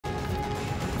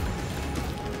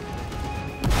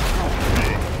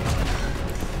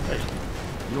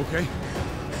okay?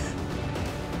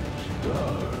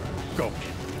 Go!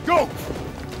 Go!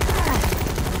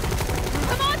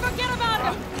 Come on, forget about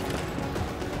him!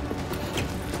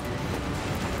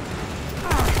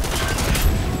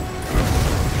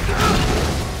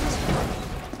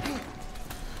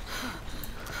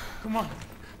 Come on,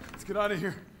 let's get out of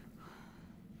here.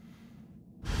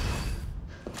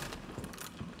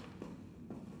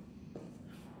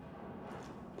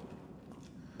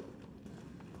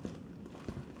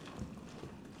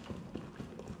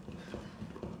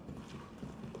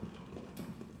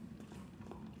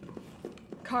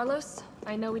 Carlos,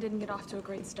 I know we didn't get off to a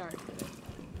great start.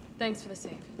 Thanks for the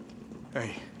save.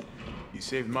 Hey, you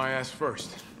saved my ass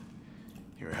first.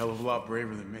 You're a hell of a lot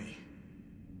braver than me.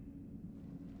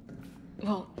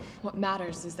 Well, what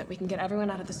matters is that we can get everyone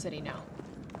out of the city now.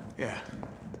 Yeah.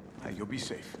 Hey, you'll be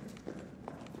safe.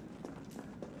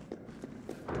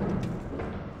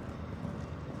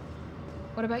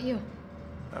 What about you?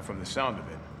 From the sound of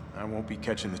it, I won't be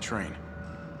catching the train.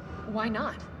 Why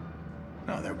not?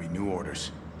 No, there'll be new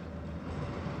orders.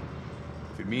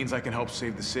 If it means I can help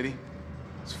save the city,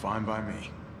 it's fine by me.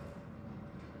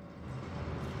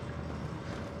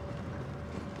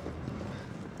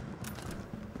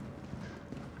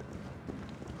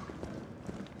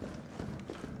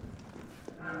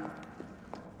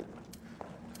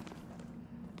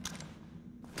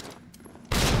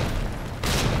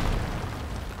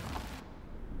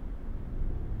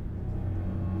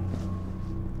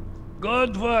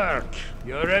 Good work.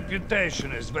 Your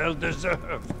reputation is well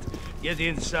deserved. Get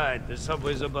inside. The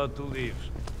subway's about to leave.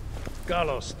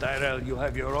 Carlos, Tyrell, you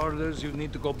have your orders. You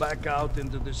need to go back out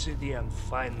into the city and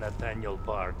find Nathaniel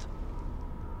Bard.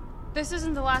 This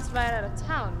isn't the last ride out of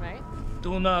town, right?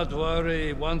 Do not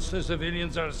worry. Once the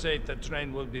civilians are safe, the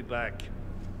train will be back.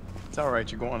 It's all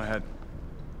right, you go on ahead.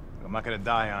 I'm not gonna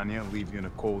die on you and leave you in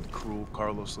a cold, cruel,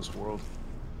 Carlosless world.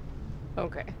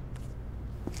 Okay.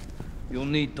 You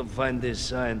need to find this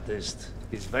scientist.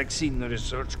 His vaccine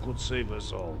research could save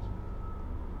us all.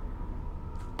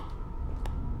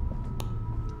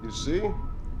 You see?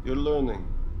 You're learning.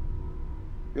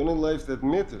 The only life that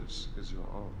matters is your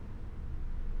own.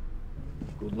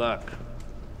 Good luck.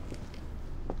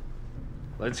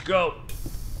 Let's go.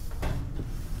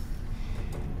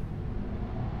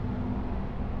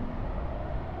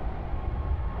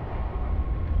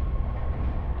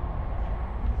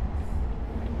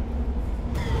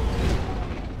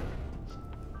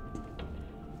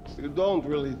 You don't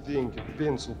really think a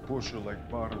pencil pusher like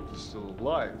Bard is still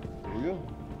alive, do you?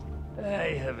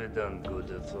 I have it on good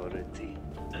authority.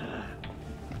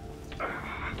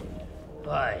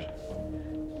 Why?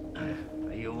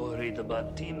 Are you worried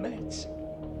about teammates?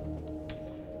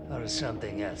 Or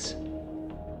something else?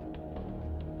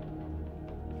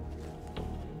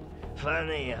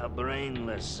 Funny how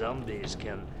brainless zombies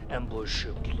can ambush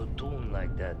a platoon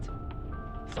like that.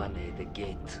 Funny the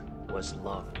gate was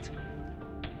locked.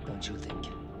 Don't you think?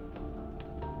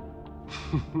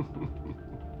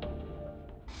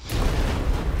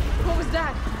 What was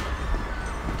that?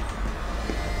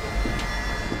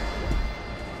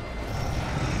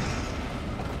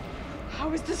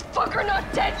 How is this fucker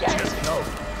not dead yet? Just know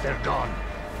they're gone.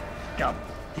 Come,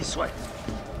 this way.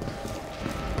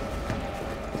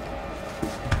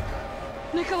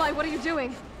 Nikolai, what are you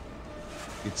doing?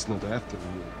 It's not after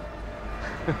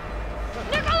you.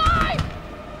 Nikolai!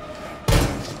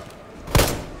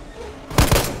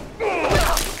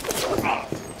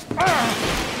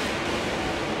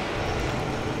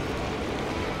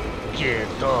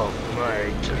 Get off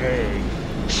my train,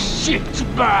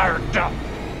 shitbird!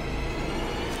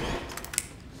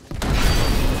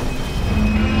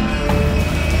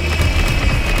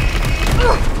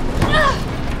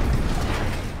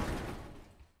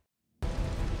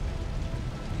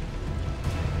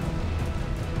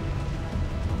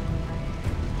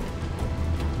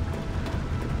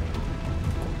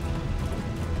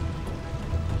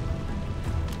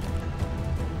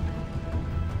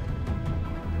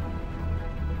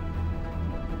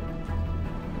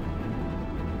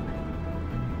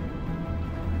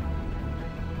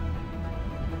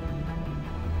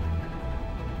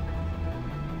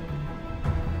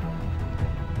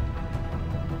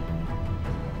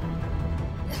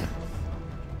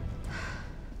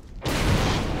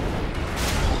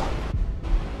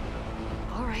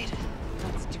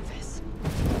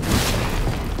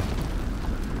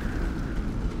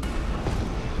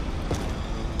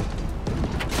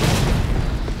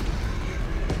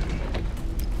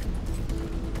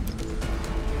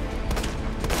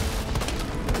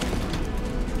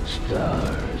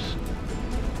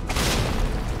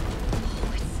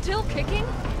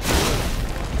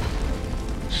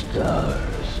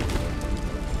 stars.